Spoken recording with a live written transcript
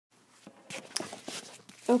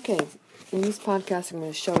Okay, in this podcast I'm going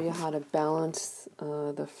to show you how to balance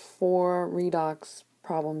the 4 redox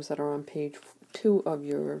problems that are on page 2 of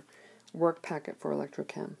your work packet for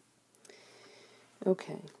electrochem.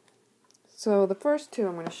 Okay, so the first 2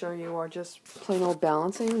 I'm going to show you are just plain old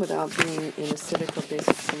balancing without being in acidic or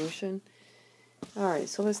basic solution. Alright,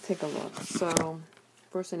 so let's take a look. So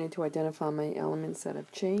first I need to identify my elements that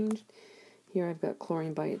have changed. Here I've got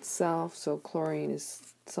chlorine by itself, so chlorine is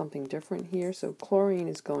something different here. So chlorine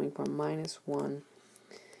is going from -1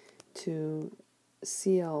 to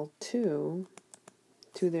Cl2,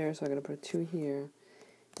 2 there, so I'm going to put a 2 here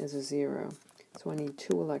as a 0. So I need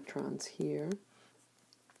 2 electrons here.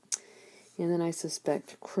 And then I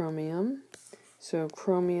suspect chromium. So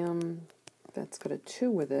chromium, that's got a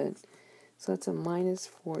 2 with it. So that's a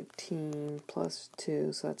 -14 plus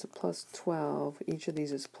 2, so that's a plus 12. Each of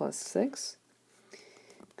these is plus 6.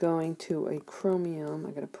 Going to a chromium,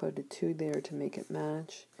 I'm going to put a 2 there to make it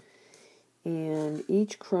match. And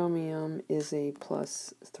each chromium is a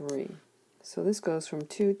plus 3. So this goes from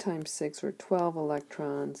 2 times 6, or 12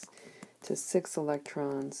 electrons, to 6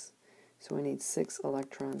 electrons. So I need 6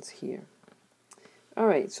 electrons here.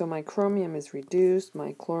 Alright, so my chromium is reduced,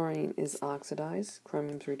 my chlorine is oxidized.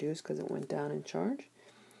 Chromium's reduced because it went down in charge.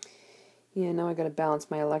 And now I've got to balance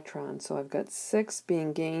my electrons. So I've got 6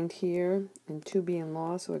 being gained here and 2 being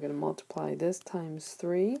lost, so I've got to multiply this times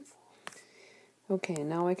 3. Okay, and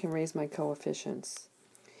now I can raise my coefficients.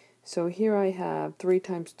 So here I have 3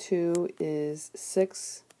 times 2 is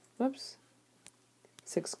 6,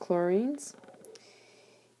 6 chlorines.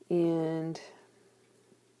 And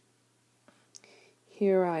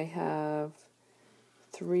here I have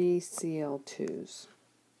 3 Cl2s.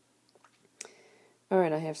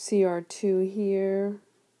 Alright, I have Cr2 here,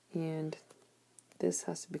 and this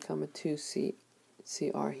has to become a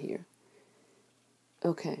 2Cr here.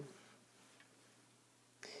 Okay.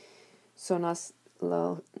 So now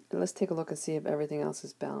let's take a look and see if everything else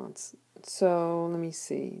is balanced. So let me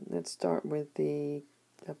see. Let's start with the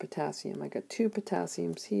potassium. I got 2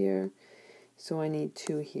 potassiums here, so I need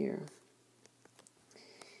 2 here.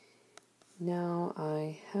 Now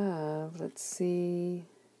I have, let's see,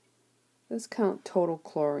 let's count total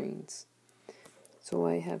chlorines. So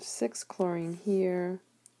I have 6 chlorine here.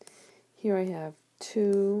 Here I have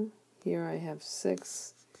 2. Here I have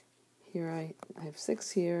 6. Here I have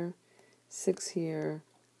 6 here, 6 here,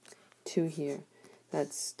 2 here.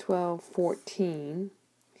 That's 12, 14.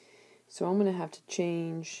 So I'm going to have to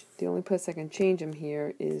change, the only place I can change them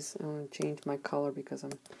here is, I'm going to change my color because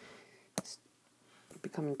it's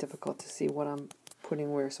becoming difficult to see what I'm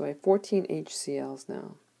putting where. So I have 14 HCl's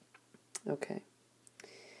now. Okay.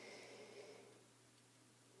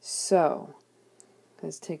 So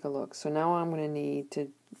let's take a look. So now I'm going to need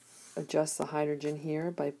to adjust the hydrogen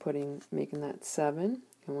here by making that 7.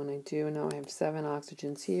 And when I do, now I have 7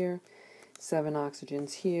 oxygens here, 7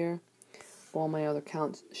 oxygens here. All my other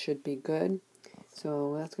counts should be good.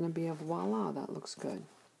 So that's going to be a voila, that looks good.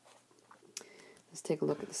 Let's take a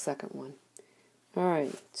look at the second one.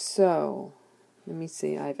 Alright, so let me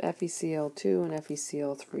see. I have FeCl2 and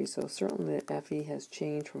FeCl3. So certainly the Fe has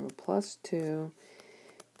changed from a plus 2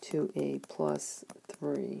 to a plus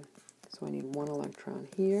 3. So I need 1 electron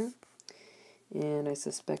here. And I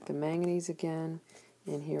suspect the manganese again.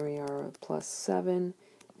 And here we are at plus 7.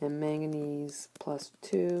 And manganese plus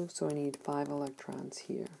 2. So I need 5 electrons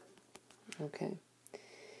here. Okay.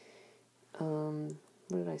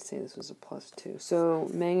 What did I say? This was a plus 2. So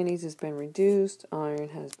manganese has been reduced. Iron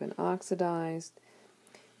has been oxidized.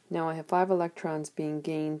 Now I have 5 electrons being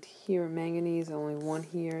gained here in manganese, only 1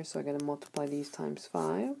 here, so I got to multiply these times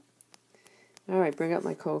 5. Alright, bring up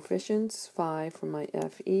my coefficients, 5 for my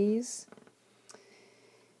Fe's.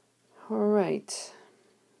 Alright.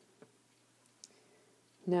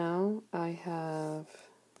 Now I have,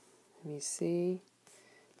 let me see,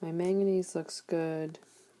 my manganese looks good,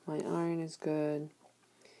 my iron is good.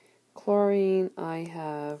 Chlorine, I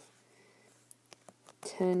have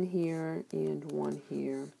 10 here and 1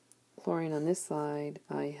 here. Chlorine on this side,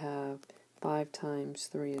 I have 5 times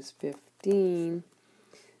 3 is 15,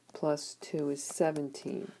 plus 2 is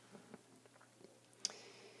 17.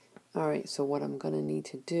 Alright, so what I'm going to need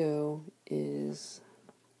to do is,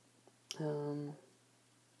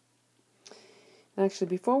 actually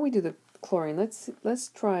before we do the chlorine, let's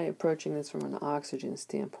try approaching this from an oxygen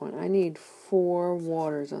standpoint. I need 4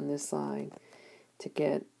 waters on this side to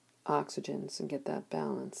get oxygens and get that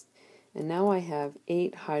balanced. And now I have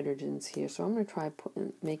 8 hydrogens here, so I'm going to try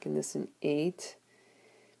making this an 8.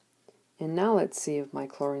 And now let's see if my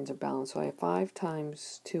chlorines are balanced. So I have 5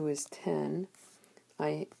 times 2 is 10.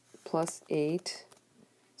 I plus 8,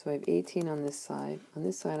 So I have 18 on this side. On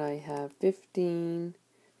this side I have 15,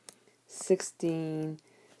 16,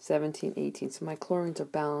 17, 18. So my chlorines are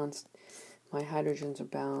balanced, my hydrogens are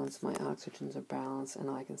balanced, my oxygens are balanced, and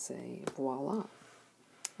I can say voila.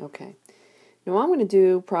 Okay. Now I'm going to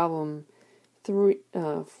do problem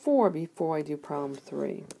 4 before I do problem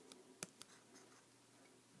 3.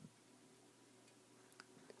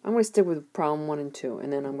 I'm going to stick with problem 1 and 2,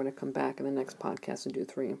 and then I'm going to come back in the next podcast and do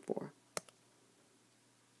 3 and 4.